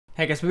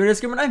Hey guys,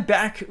 and I'm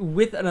back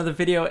with another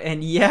video,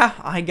 and yeah,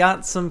 I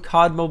got some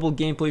COD Mobile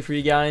gameplay for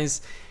you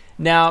guys.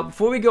 Now,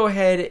 before we go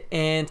ahead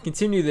and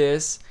continue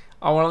this,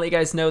 I want to let you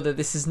guys know that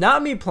this is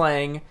not me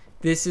playing.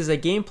 This is a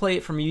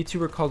gameplay from a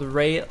YouTuber called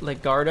Ray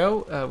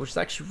Legardo, which is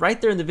actually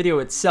right there in the video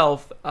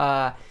itself,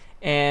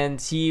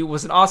 and he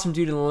was an awesome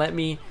dude and let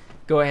me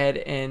go ahead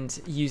and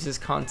use his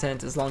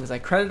content as long as I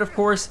credit, of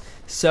course.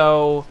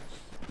 So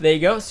there you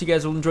go. So you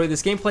guys will enjoy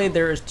this gameplay.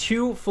 There is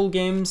 2 full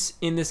games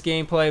in this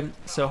gameplay,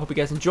 so I hope you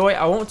guys enjoy.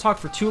 I won't talk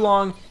for too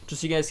long,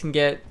 just so you guys can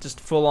get just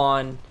full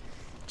on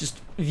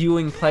just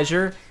viewing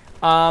pleasure.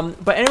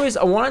 But anyways,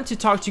 I wanted to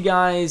talk to you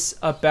guys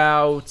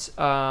about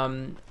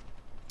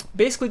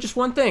basically just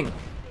one thing: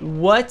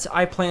 what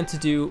I plan to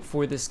do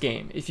for this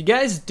game. If you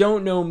guys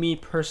don't know me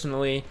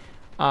personally,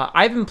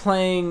 I've been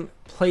playing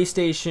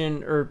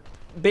PlayStation, or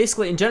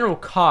basically in general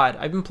COD.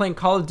 I've been playing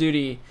Call of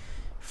Duty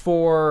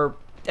for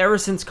ever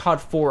since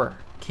COD 4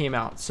 came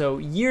out. So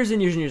years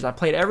and years and years. I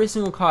played every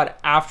single COD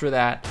after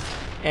that,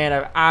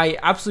 and I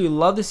absolutely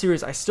love the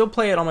series. I still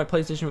play it on my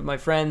PlayStation with my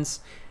friends.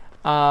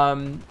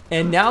 And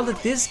now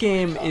that this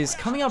game is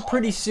coming out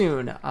pretty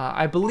soon,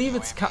 I believe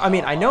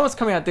I know it's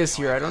coming out this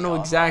year. I don't know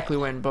exactly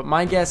when, but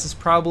my guess is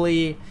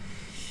probably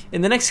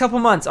in the next couple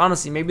months,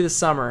 honestly, maybe this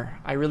summer.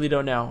 I really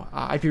don't know.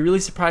 I'd be really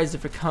surprised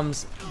if it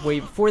comes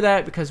way before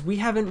that, because we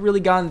haven't really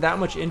gotten that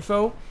much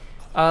info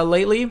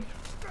lately.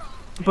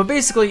 But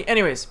basically,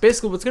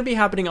 what's going to be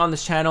happening on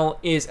this channel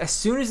is, as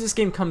soon as this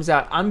game comes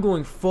out, I'm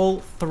going full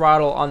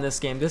throttle on this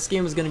game. This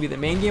game is going to be the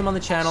main game on the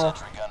channel.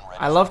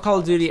 I love Call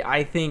of Duty.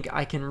 I think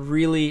I can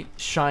really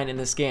shine in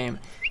this game.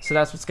 So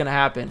that's what's going to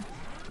happen.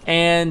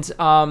 And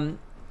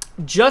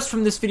just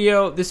from this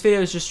video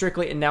is just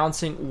strictly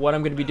announcing what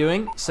I'm going to be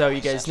doing. So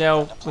you guys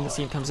know when this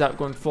game comes out,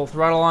 going full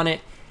throttle on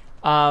it.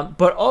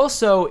 But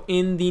also,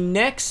 in the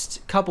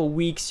next couple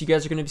weeks, you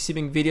guys are going to be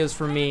seeing videos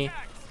from me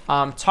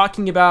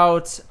talking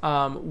about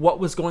what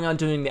was going on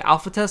during the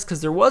alpha test,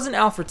 because there was an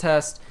alpha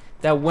test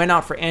that went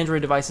out for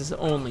Android devices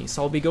only.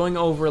 So I'll be going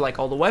over like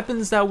all the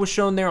weapons that was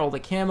shown there, all the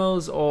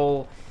camos,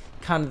 all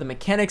kind of the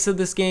mechanics of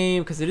this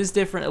game, because it is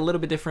different, a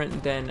little bit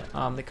different than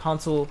the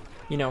console,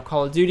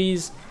 Call of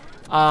Duties.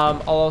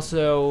 I'll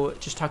also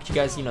just talk to you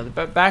guys, the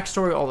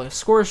backstory, all the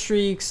score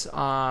streaks,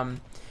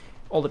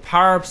 all the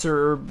power-ups,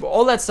 or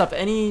all that stuff,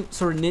 any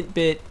sort of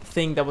nitbit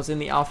thing that was in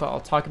the alpha,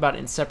 I'll talk about it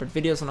in separate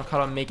videos, and I'll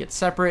kind of make it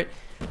separate.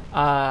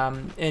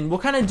 And we'll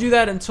kind of do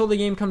that until the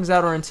game comes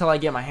out, or until I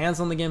get my hands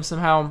on the game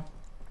somehow.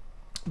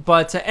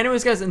 But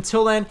anyways, guys,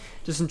 until then,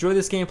 just enjoy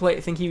this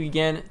gameplay. Thank you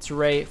again to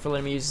Ray for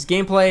letting me use his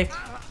gameplay.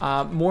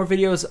 More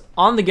videos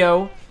on the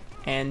go,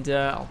 and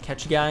I'll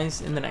catch you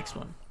guys in the next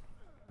one.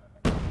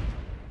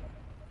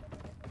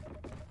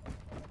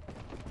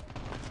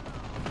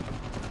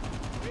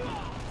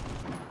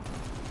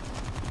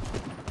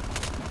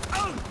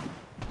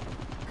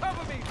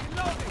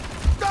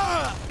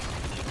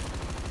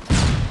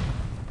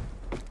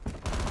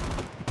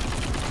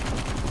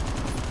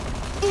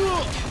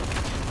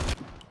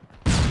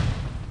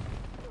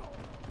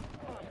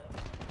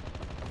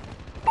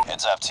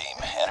 Heads up, team.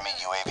 Enemy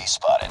UAV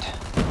spotted.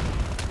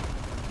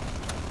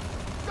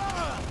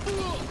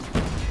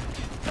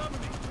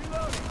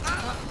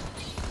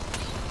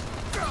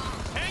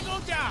 Tango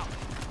down.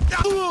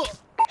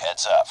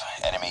 Heads up.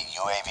 Enemy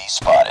UAV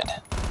spotted.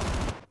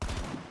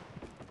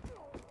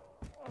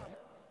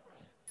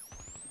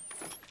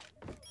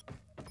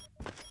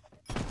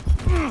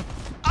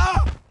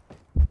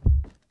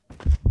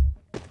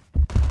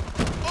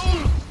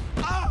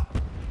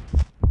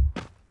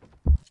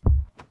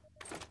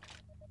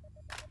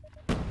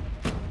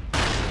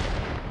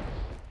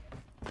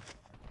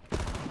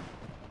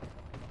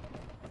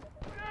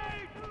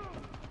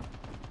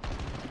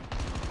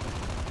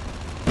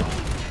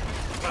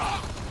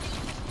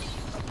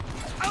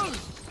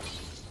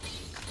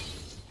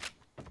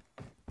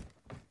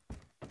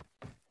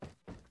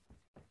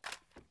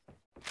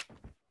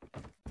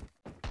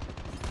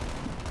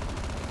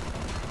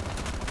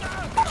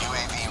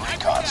 UAV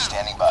recon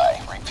standing by.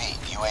 Repeat,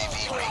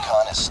 UAV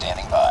recon is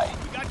standing by.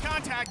 We got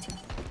contact.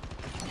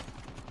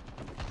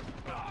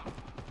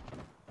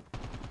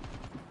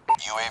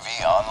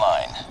 UAV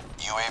online.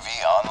 UAV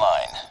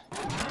online.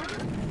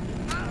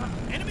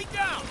 Enemy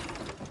down.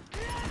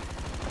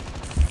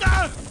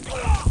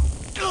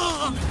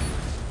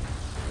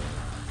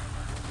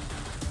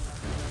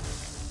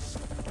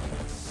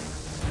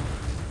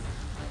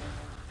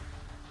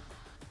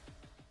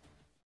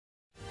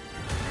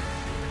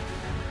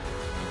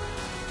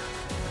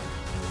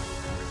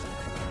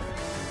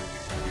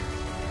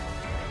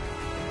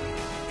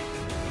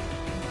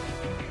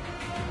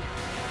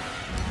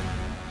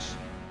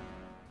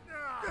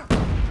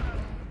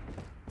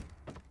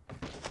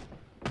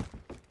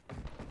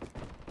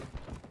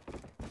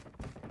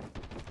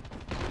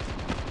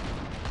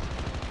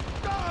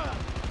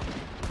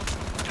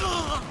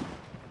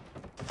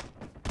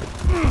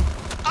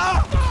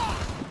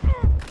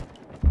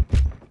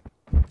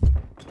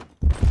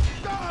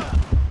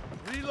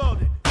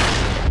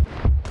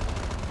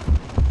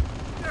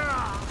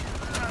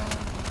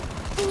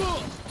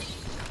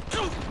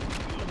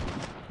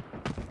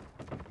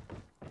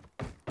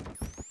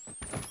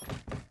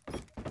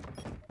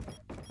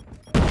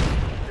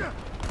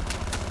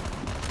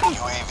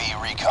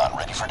 recon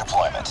ready for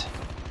deployment.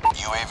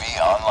 UAV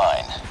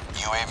online.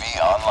 UAV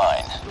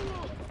online.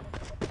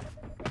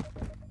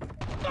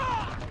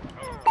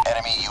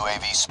 Enemy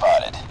UAV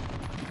spotted.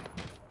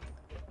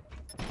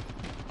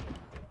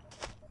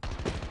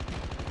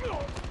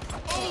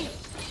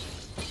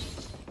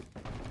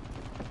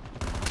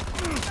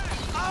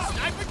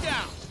 Sniper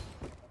down!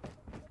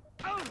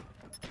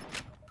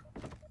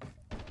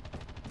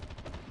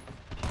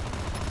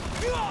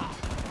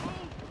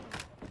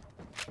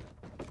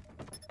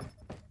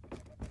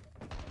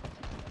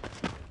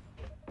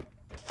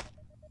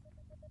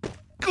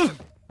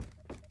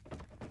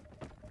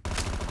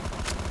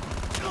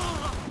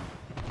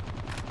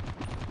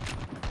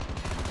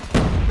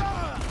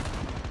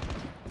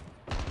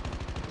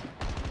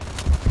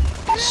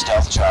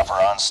 Stealth chopper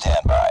on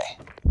standby.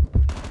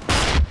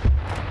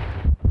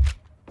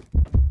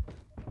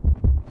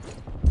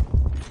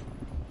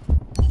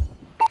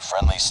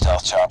 Friendly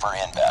stealth chopper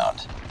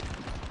inbound.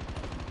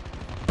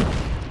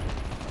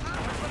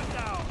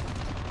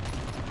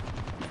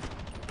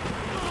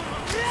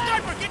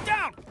 Sniper, get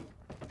down!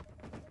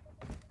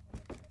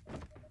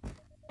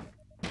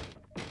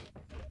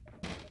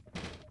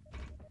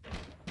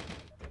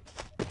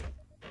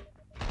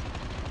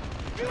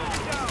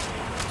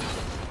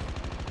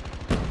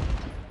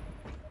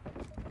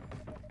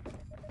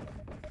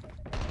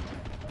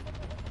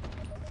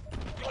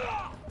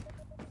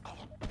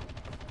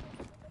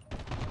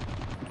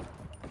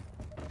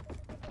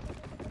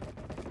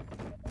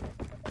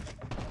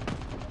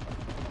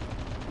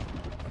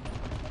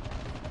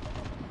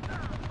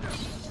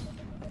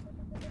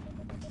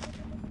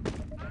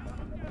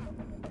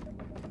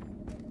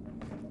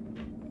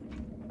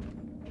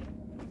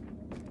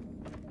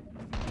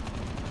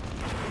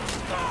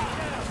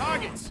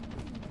 Targets!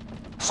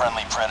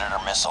 Friendly Predator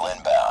missile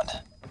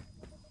inbound.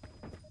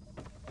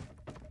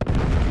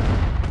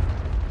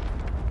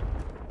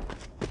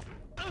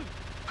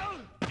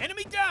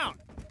 Enemy down!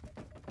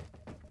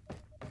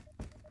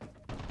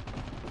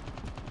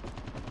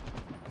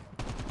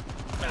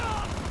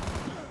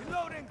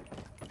 Reloading!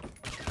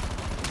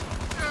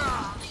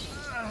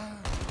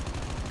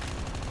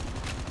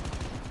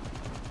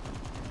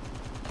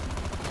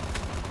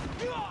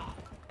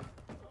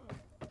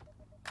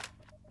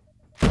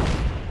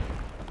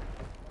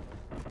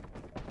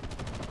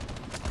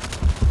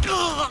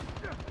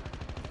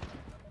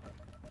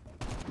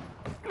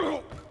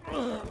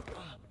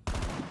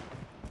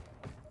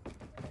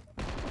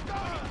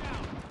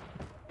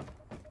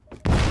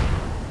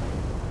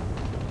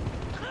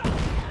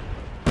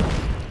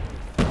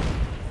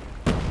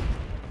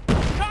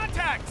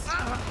 Contacts!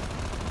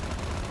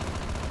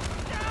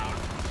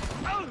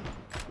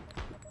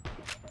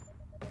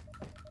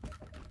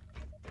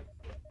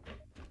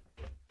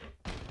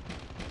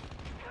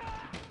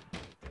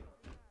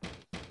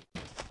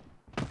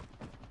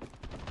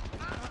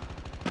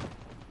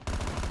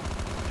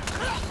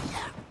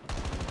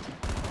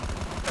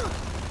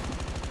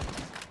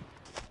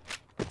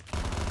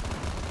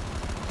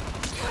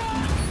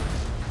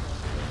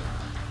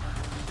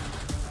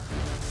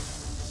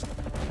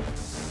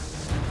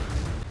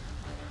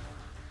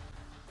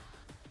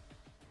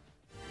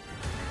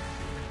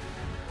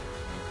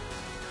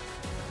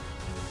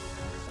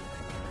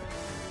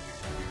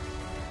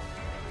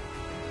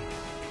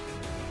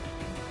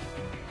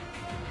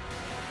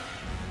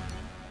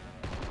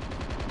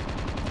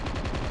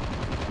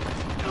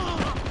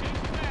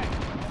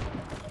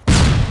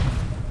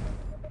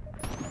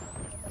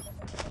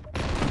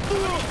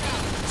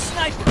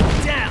 Sniper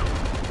down!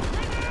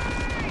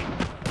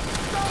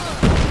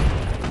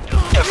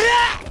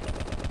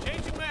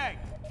 Changing mag!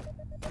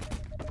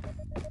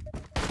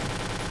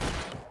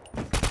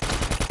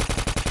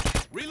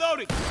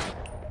 Reloading!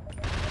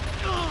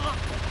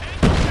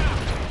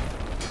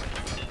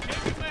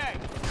 Changing mag!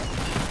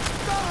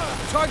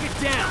 Target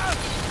down!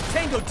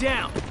 Tango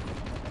down!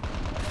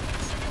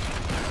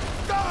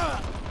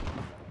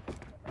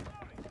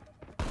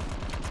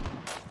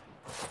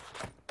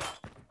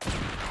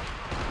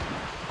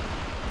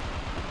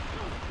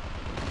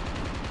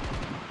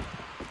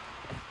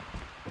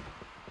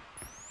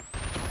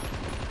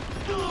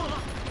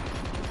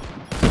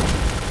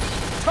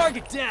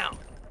 Target down!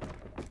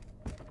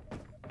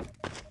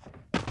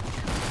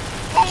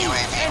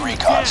 UAV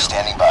recon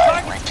standing by.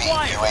 Target Repeat,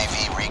 fire.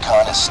 UAV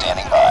recon is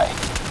standing by.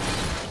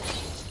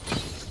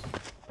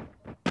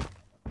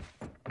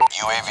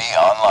 UAV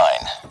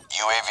online.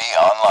 UAV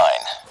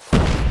online.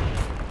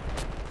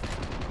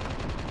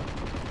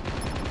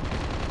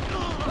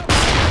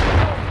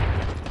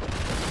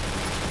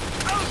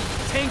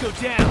 Tango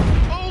down!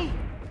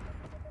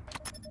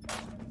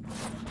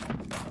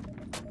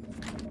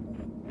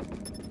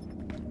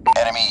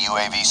 Enemy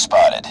UAV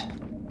spotted.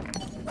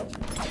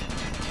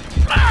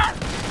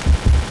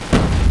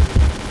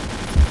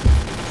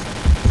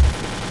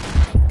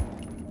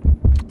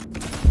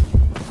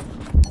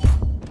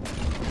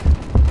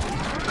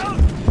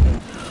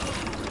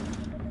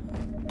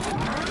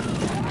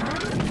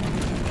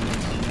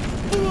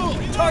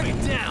 Target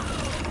down!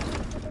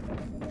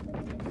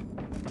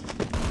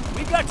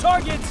 We got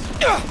targets!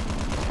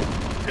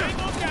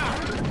 Tango down.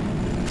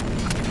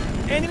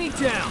 Enemy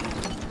down.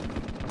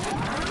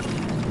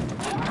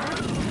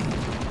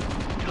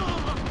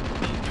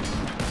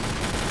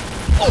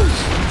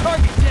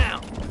 Target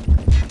down.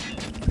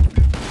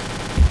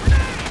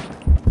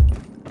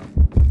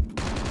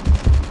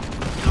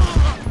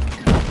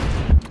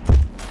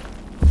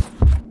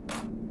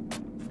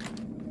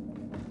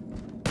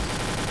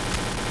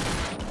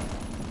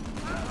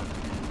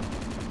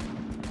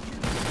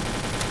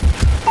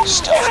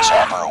 Stealth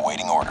chopper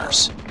awaiting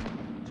orders.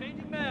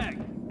 Changing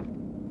mag.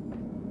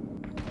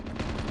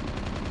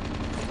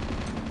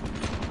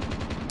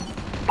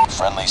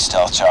 Friendly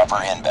stealth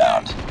chopper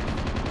inbound.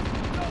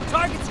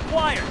 Target's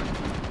acquired.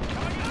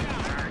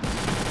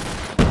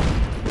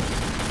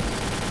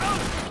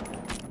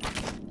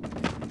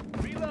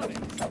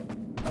 Reloading.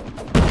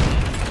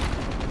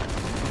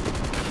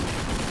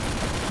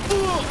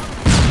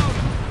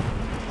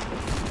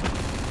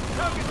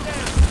 Target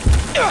down.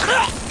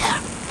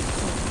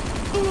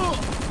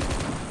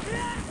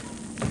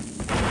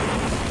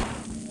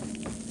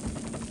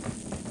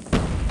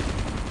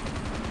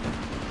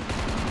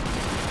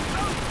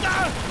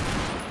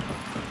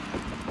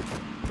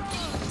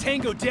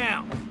 Tango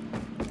down.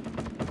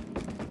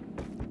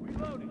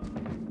 Reloading.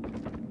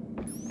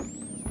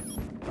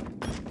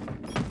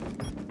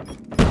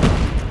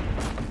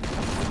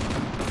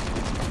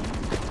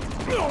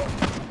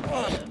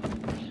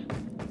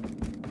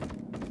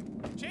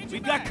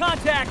 We've got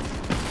contact.